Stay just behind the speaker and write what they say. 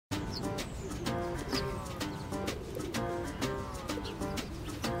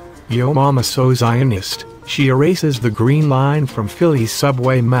Yo mama so Zionist, she erases the green line from Philly's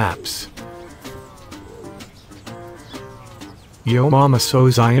subway maps. Yo mama so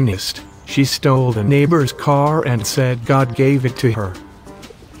Zionist, she stole the neighbor's car and said God gave it to her.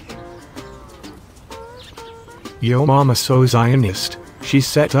 Yo mama so Zionist, she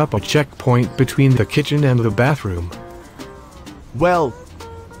set up a checkpoint between the kitchen and the bathroom. Well,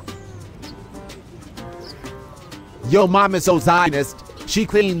 yo mama so Zionist, she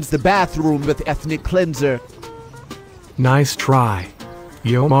cleans the bathroom with ethnic cleanser. Nice try.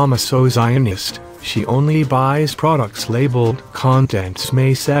 Yo mama so Zionist, she only buys products labeled "Contents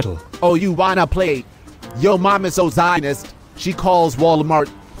may settle." Oh, you wanna play? Yo mama so Zionist, she calls Walmart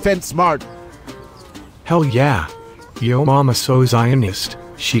Fence Smart. Hell yeah. Yo mama so Zionist,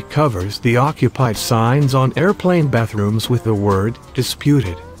 she covers the occupied signs on airplane bathrooms with the word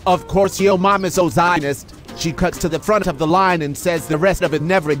 "disputed." Of course, yo mama so Zionist, she cuts to the front of the line and says the rest of it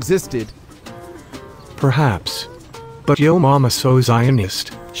never existed. Perhaps. But yo mama so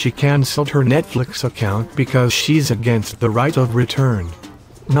Zionist, she cancelled her Netflix account because she's against the right of return.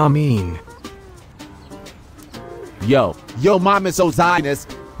 Nah mean. Yo mama so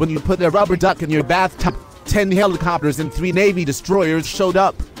Zionist, when you put a rubber duck in your bathtub, 10 helicopters and 3 Navy destroyers showed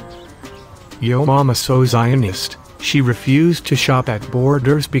up. Yo mama so Zionist, she refused to shop at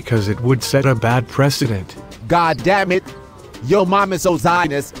Borders because it would set a bad precedent. God damn it. Yo mama so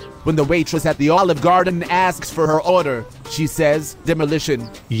Zionist, when the waitress at the Olive Garden asks for her order, she says demolition.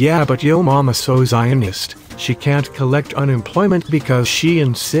 Yeah, but yo mama so Zionist, she can't collect unemployment because she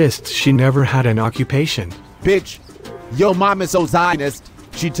insists she never had an occupation. Bitch, yo mama so Zionist,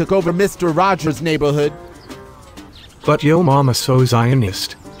 she took over Mr. Rogers' neighborhood. But yo mama so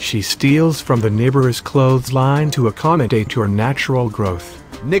Zionist, she steals from the neighbor's clothesline to accommodate your natural growth.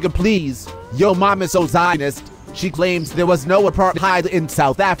 Nigga please, yo mama so Zionist, she claims there was no apartheid in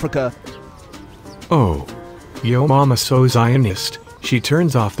South Africa. Oh. Yo mama so Zionist, she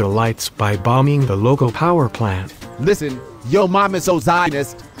turns off the lights by bombing the local power plant. Listen, yo mama so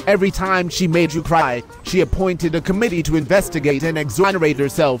Zionist, every time she made you cry, she appointed a committee to investigate and exonerate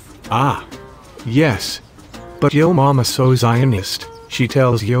herself. Ah. Yes. But yo mama so Zionist, she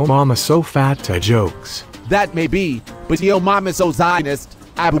tells yo mama so fat jokes. That may be, but yo mama so Zionist,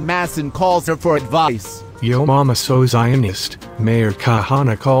 Abu Masson calls her for advice. Yo mama so Zionist, Mayor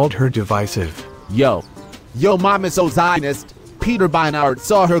Kahana called her divisive. Yo mama so Zionist, Peter Beinart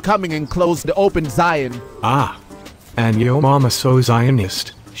saw her coming and closed the open Zion. Ah. And yo mama so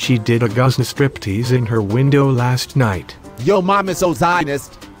Zionist, she did a Guzna striptease in her window last night. Yo mama so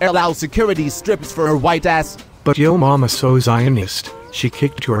Zionist, allow security strips for her white ass. But yo mama so Zionist, she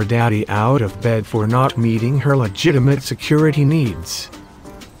kicked her daddy out of bed for not meeting her legitimate security needs.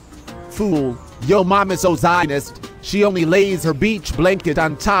 Fool, yo mama so Zionist, she only lays her beach blanket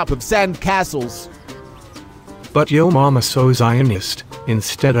on top of sand castles. But yo mama so Zionist,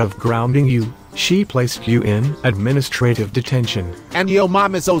 instead of grounding you, she placed you in administrative detention. And yo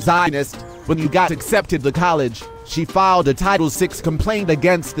mama so Zionist, when you got accepted to college, she filed a Title VI complaint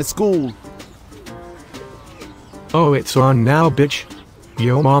against the school. Oh, it's on now, bitch.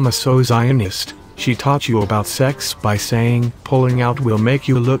 Yo mama so Zionist, she taught you about sex by saying pulling out will make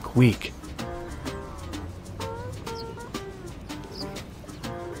you look weak.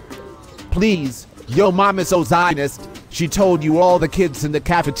 Please, yo mama so Zionist, she told you all the kids in the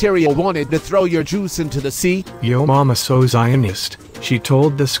cafeteria wanted to throw your juice into the sea. Yo mama so Zionist, she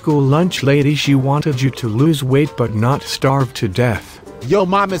told the school lunch lady she wanted you to lose weight but not starve to death. Yo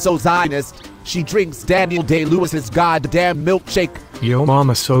mama so Zionist, she drinks Daniel Day-Lewis's goddamn milkshake. Yo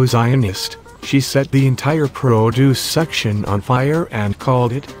mama so Zionist, she set the entire produce section on fire and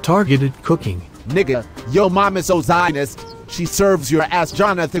called it targeted cooking. Nigga, yo mama so Zionist, she serves your ass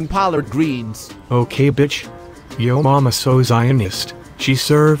Jonathan Pollard greens. Okay bitch. Yo mama so Zionist, she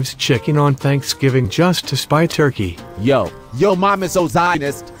serves chicken on Thanksgiving just to spite turkey. Yo mama so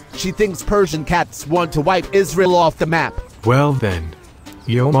Zionist, she thinks Persian cats want to wipe Israel off the map. Well then.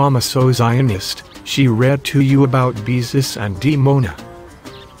 Yo mama so Zionist, she read to you about Bezos and Mona.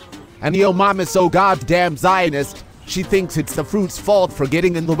 And yo mama so goddamn Zionist, she thinks it's the fruit's fault for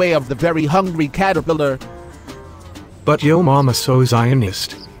getting in the way of the very hungry caterpillar. But yo mama so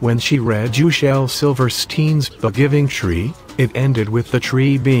Zionist, when she read you Shel Silverstein's The Giving Tree, it ended with the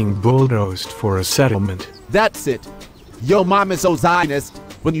tree being bulldozed for a settlement. That's it. Yo mama so Zionist,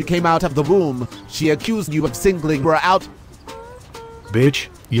 when you came out of the womb, she accused you of singling her out. Bitch,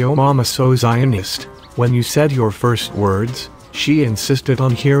 yo mama so Zionist, when you said your first words, she insisted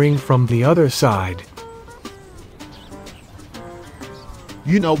on hearing from the other side.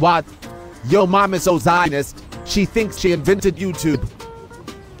 You know what? Yo mama so Zionist, she thinks she invented YouTube.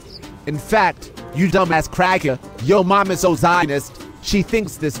 In fact, you dumbass cracker, yo mom is so Zionist, she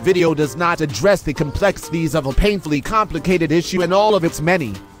thinks this video does not address the complexities of a painfully complicated issue and all of its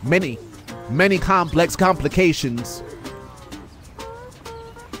many complex complications.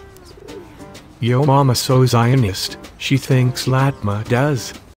 Yo mama so Zionist, she thinks Latma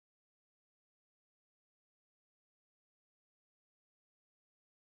does.